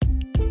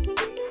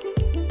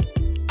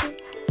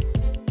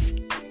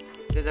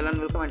is Alan.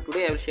 Welcome, and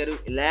today I will share you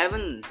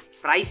 11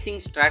 pricing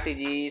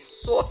strategies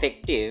so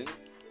effective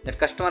that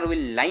customer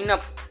will line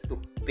up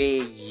to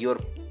pay your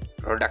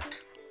product.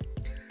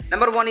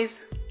 Number 1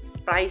 is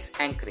price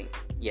anchoring.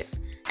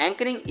 Yes,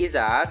 anchoring is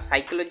a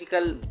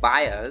psychological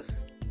bias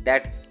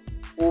that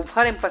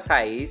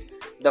overemphasize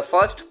the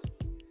first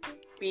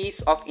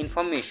piece of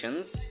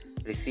information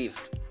received.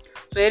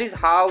 So here is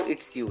how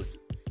it's used.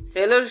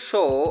 Sellers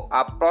show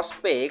our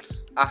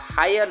prospects a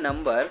higher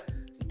number,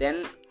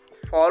 then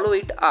follow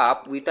it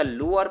up with a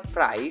lower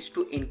price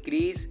to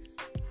increase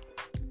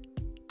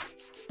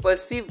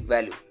perceived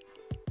value.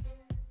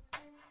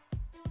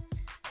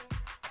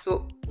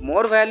 So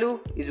more value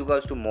is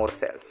equals to more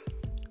sales.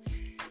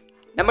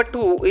 Number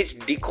 2 is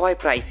decoy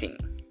pricing.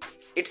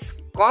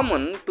 It's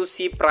common to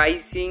see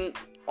pricing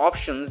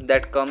options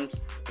that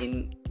comes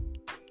in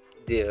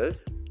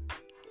theirs.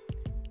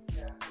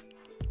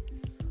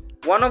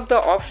 One of the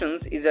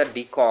options is a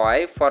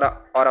decoy or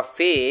a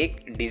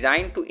fake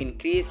designed to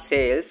increase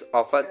sales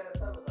of a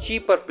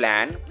cheaper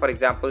plan. For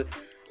example,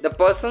 the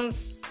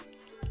persons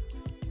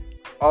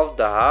of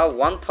the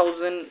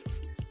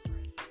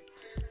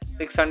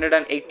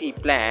 1680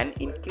 plan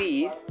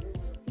increase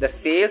the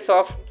sales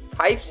of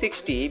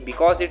 560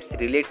 because it's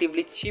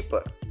relatively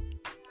cheaper.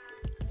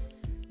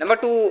 Number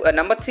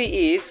 3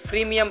 is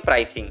freemium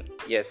pricing.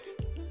 Yes.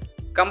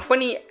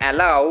 Company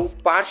allow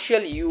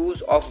partial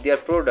use of their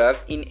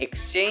product in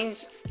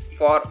exchange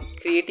for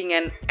creating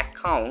an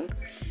account.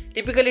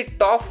 Typically,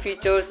 top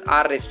features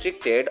are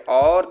restricted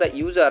or the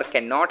user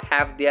cannot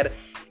have their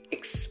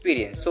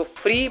experience. So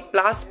free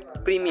plus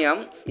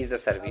premium is the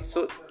service.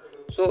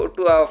 So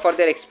for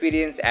their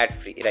experience ad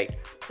free, right?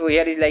 So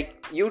here is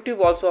like YouTube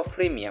also a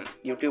freemium.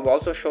 YouTube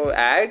also show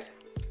ads,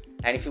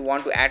 and if you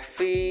want to ad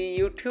free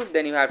YouTube,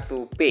 then you have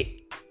to pay.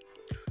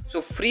 So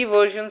free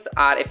versions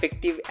are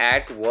effective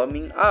at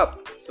warming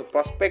up so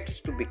prospects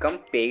to become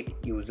paid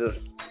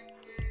users.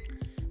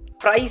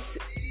 Price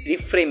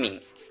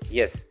reframing.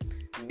 Yes.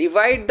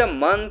 Divide the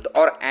month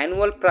or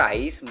annual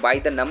price by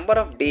the number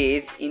of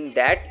days in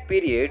that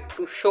period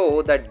to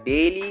show the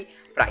daily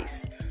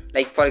price.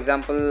 Like for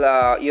example,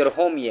 your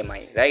home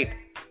EMI, right?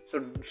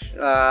 So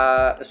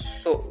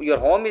your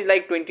home is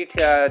like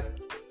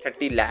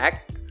 30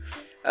 lakh,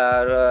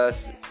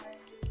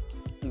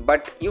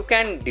 but you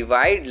can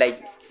divide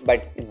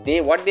what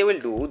they will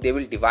do, they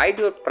will divide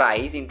your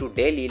price into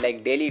daily.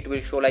 Like daily it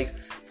will show like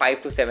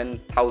 5 to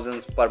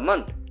 7,000 per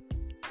month.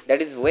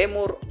 That is way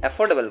more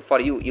affordable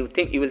for you. You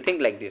will think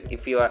like this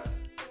if you are,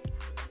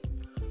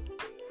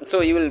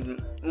 so you will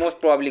most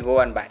probably go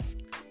and buy.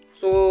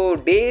 So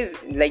days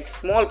like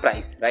small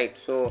price, right?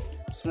 So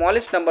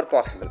smallest number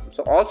possible.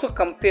 So also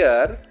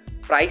compare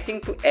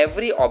pricing to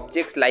every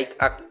objects like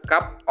a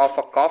cup of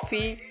a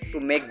coffee to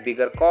make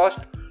bigger cost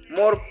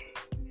more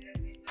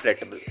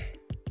palatable.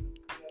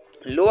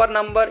 Lower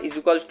number is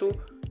equals to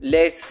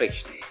less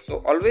friction.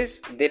 So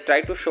always they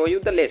try to show you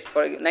the less.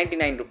 For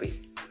 99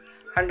 rupees,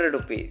 100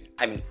 rupees,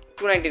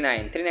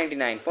 299,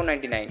 399,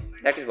 499.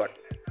 That is what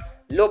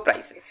low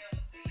prices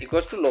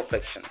equals to low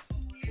frictions.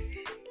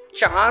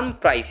 Charm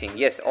pricing.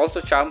 Yes, also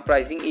charm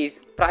pricing is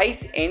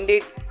price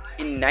ended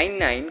in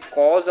 99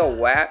 cause a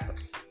wear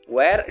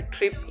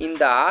trip in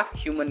the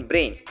human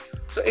brain.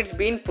 So it's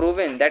been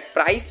proven that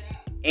price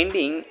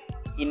ending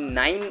in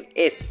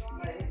 9s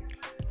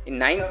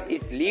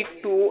is lead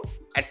to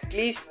at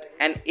least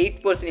an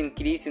 8%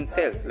 increase in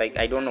sales. Like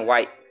I don't know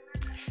why.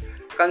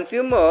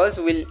 Consumers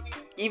will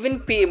even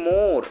pay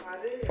more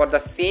for the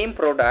same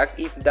product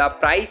if the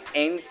price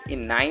ends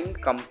in 9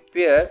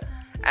 compare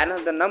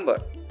another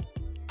number.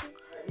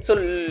 So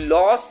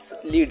loss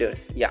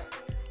leaders. Yeah.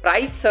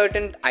 Price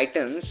certain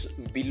items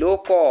below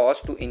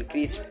cost to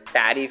increase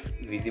tariff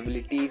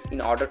visibilities in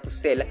order to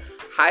sell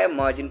higher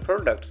margin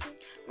products.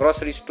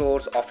 Grocery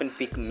stores often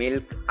pick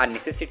milk, a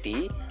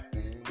necessity,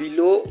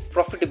 below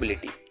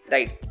profitability,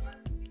 right?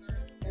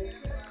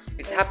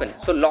 It's happened.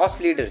 So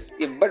loss leaders,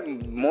 but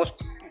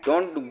most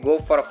don't go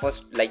for a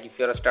first, like if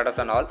you're a startup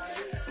and all,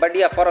 but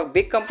yeah, for a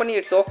big company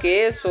it's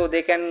okay. So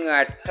they can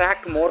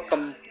attract more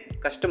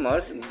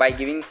customers by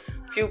giving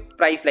few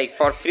price, like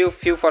for few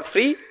for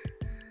free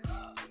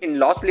in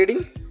loss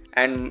leading,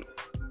 and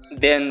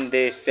then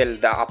they sell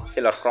the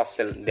upsell or cross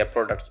sell their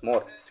products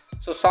more.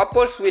 So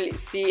shoppers will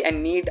see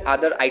and need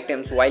other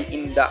items while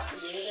in the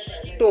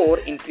store,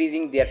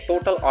 increasing their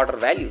total order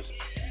values.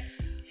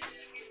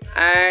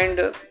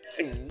 And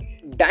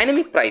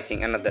dynamic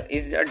pricing, another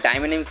is a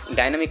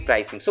dynamic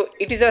pricing. So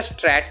it is a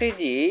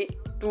strategy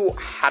to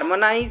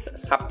harmonize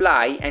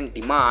supply and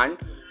demand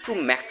to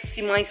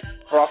maximize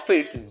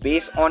profits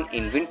based on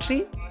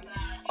inventory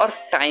or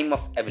time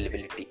of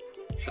availability.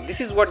 So this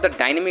is what the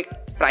dynamic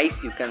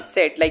price you can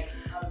set, like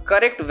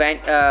correct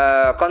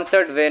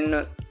concert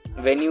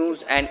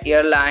venues and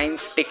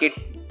airlines ticket,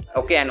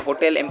 okay, and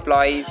hotel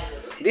employees.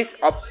 This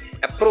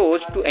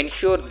approach to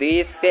ensure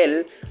they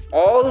sell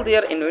all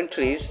their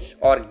inventories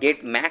or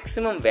get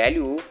maximum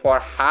value for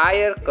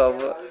higher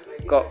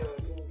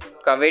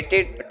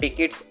coveted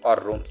tickets or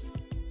rooms.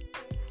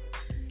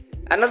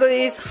 Another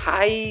is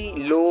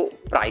high-low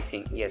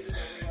pricing. Yes,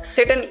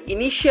 set an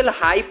initial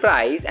high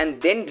price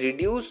and then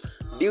reduce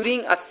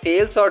during a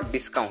sales or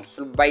discounts.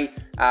 So by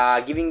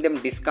giving them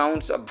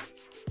discounts,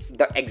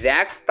 the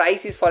exact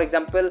price is, for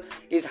example,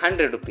 is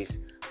 100 rupees,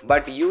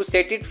 but you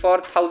set it for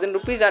 1000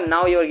 rupees and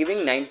now you are giving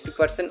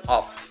 90%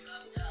 off.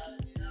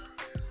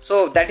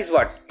 So that is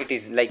what it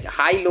is, like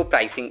high low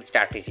pricing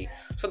strategy.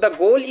 So the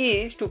goal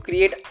is to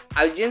create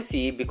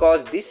urgency,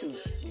 because this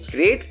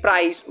great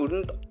price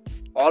wouldn't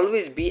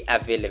always be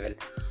available.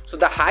 So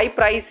the high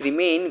price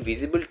remain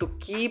visible to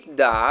keep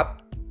the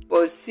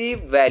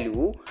perceived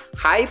value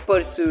high,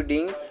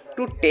 persuading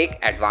to take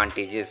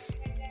advantages.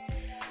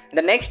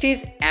 The next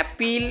is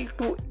appeal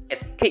to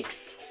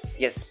ethics.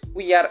 Yes,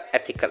 we are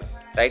ethical,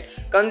 right?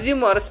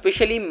 Consumers,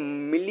 especially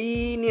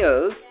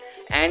millennials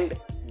and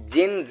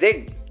Gen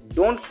Z,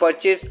 don't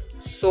purchase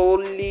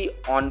solely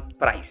on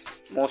price,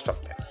 most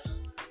of them.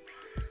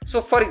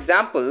 So for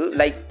example,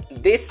 like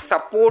they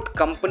support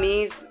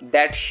companies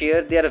that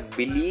share their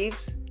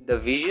beliefs, the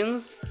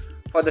visions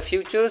for the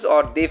futures,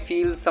 or they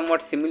feel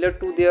somewhat similar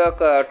to their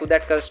to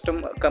that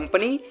custom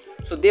company.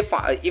 So they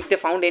if they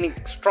found any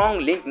strong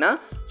link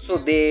so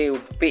they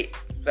would pay.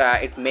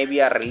 It may be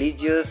a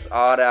religious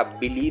or a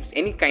beliefs,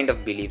 any kind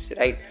of beliefs,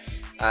 right?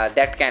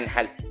 That can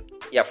help.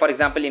 Yeah, for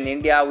example, in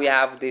India we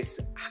have this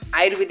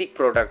Ayurvedic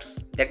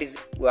products, that is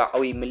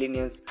we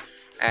millennials,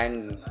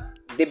 and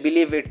they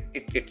believe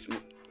it's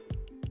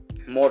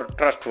more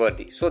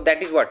trustworthy. So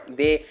that is what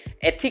they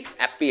ethics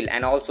appeal,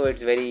 and also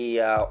it's very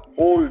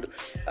old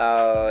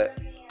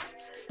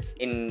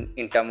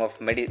in term of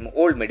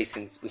old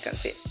medicines, we can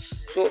say.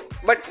 So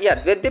but yeah,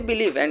 they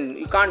believe and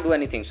you can't do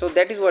anything. So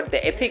that is what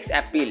the ethics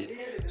appeal.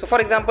 So for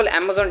example,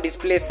 Amazon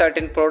displays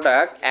certain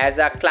product as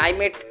a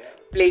climate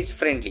place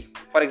friendly.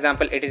 For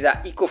example, it is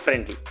a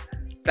eco-friendly,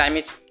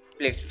 climate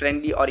place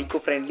friendly or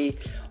eco-friendly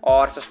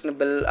or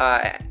sustainable,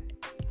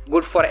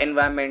 good for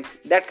environment,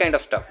 that kind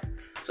of stuff.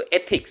 So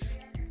ethics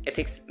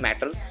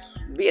matters.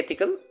 Be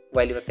ethical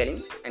while you are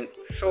selling and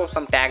show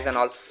some tags and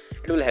all.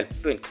 It will help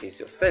to increase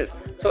your sales.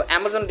 So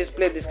Amazon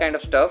display this kind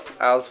of stuff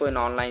also in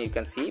online, you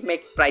can see,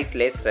 make price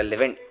less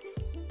relevant.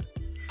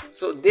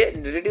 So they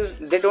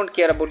don't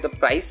care about the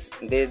price,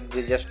 they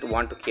just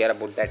want to care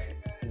about that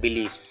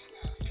beliefs.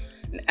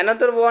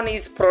 Another one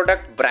is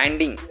product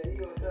branding,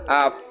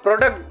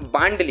 product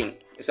bundling.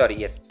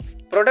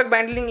 Product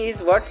bundling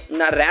is what,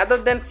 now rather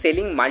than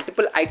selling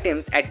multiple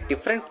items at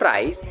different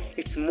price,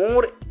 it's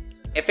more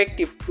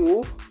effective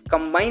to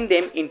combine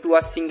them into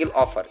a single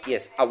offer.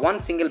 Yes, a one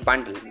single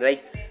bundle.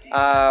 Like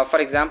for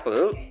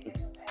example,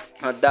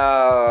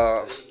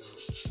 the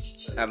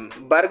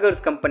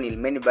burgers company,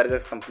 many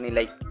burgers company,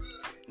 like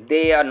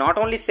they are not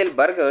only sell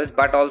burgers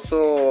but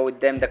also with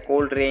them the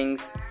cold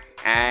drinks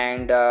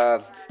and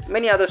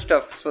many other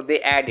stuff. So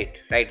they add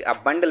it, right? A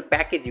bundle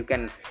package you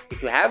can,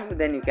 if you have,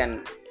 then you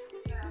can,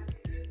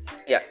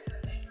 yeah,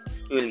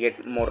 you will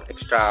get more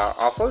extra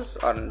offers,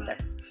 or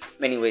that's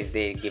many ways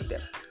they give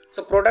them.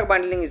 So product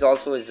bundling is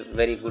also is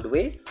very good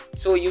way.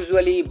 So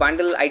usually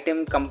bundle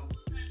item complement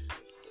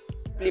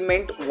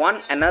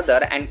one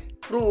another and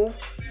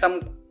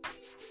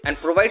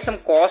provide some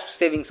cost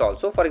savings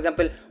also. For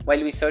example,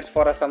 while we search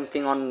for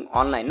something on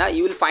online, now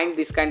you will find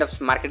this kind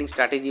of marketing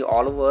strategy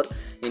all over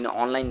in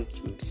online.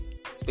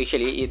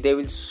 Especially they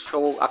will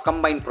show a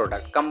combined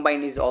product.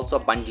 Combined is also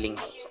bundling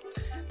also.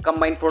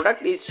 Combined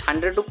product is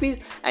 100 rupees,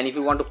 and if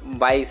you want to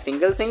buy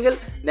single,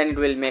 then it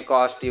will may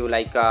cost you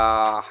like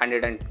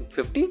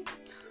 150.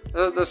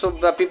 So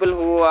the people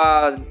who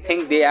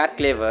think they are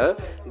clever,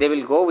 they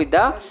will go with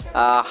the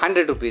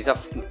 100 rupees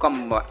of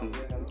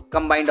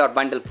combined or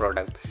bundle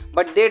product.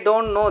 But they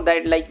don't know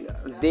that, like,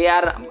 they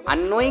are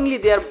unknowingly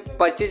they are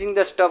purchasing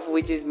the stuff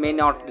which is may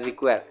not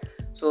require.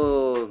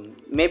 So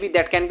maybe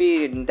that can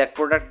be that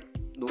product,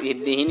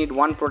 he need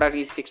one product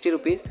is 60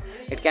 rupees,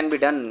 it can be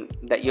done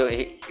that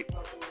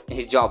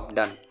his job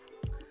done.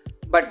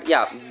 But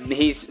yeah,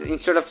 he's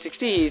instead of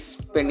 60 he's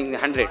spending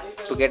 100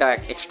 to get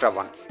an extra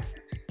one.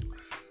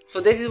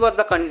 So this is what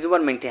the consumer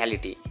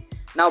mentality.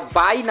 Now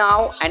buy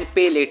now and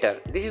pay later.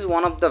 This is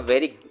one of the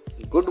very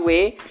good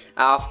way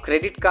of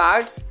credit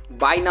cards.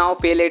 Buy now,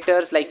 pay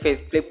later. Like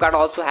Flipkart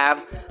also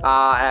have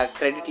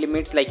credit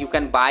limits, like you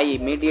can buy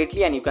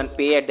immediately and you can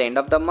pay at the end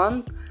of the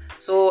month.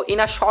 So in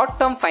a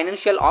short-term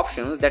financial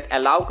options that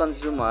allow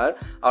consumer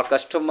or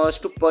customers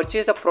to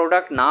purchase a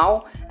product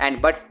now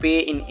and but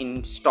pay in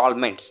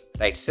installments,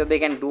 right? So they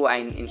can do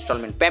an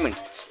installment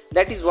payments.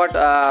 That is what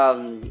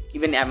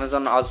even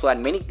Amazon also,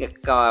 and many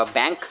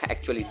bank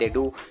actually they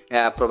do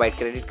provide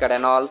credit card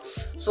and all.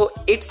 So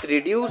it's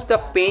reduced the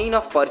pain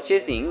of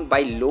purchasing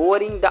by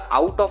lowering the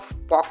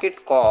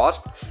out-of-pocket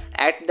cost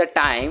at the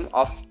time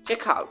of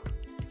checkout.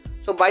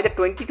 So by the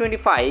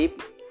 2025,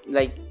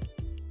 like,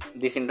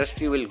 this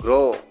industry will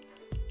grow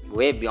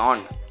way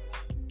beyond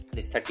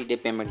this 30-day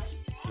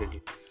payments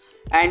credit.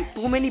 And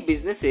too many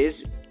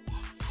businesses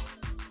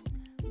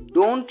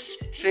don't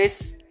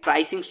stress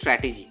pricing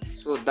strategy.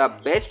 So the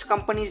best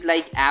companies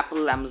like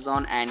Apple,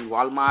 Amazon and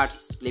Walmart,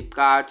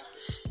 Flipkart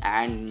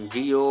and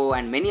Jio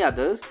and many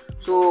others,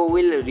 so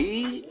will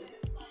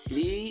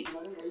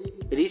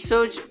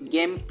research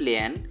game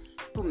plan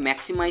to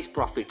maximize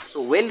profit.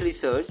 So well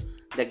research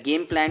the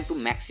game plan to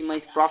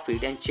maximize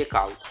profit and check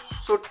out.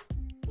 So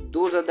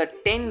those are the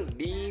 10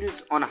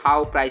 deals on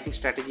how pricing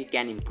strategy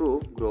can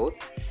improve growth.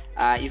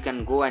 You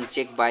can go and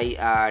check by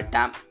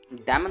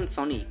Damon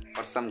Sony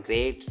for some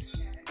great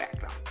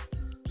background.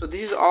 So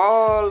this is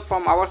all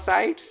from our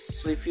sides.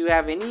 So if you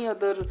have any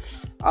other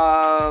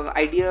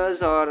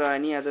ideas or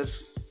any other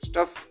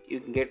stuff you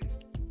can get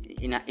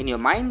in your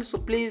mind, so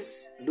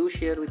please do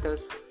share with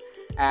us,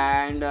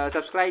 and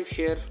subscribe,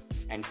 share,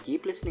 and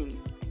keep listening.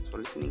 Thanks for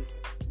listening.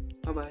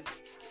 Bye bye.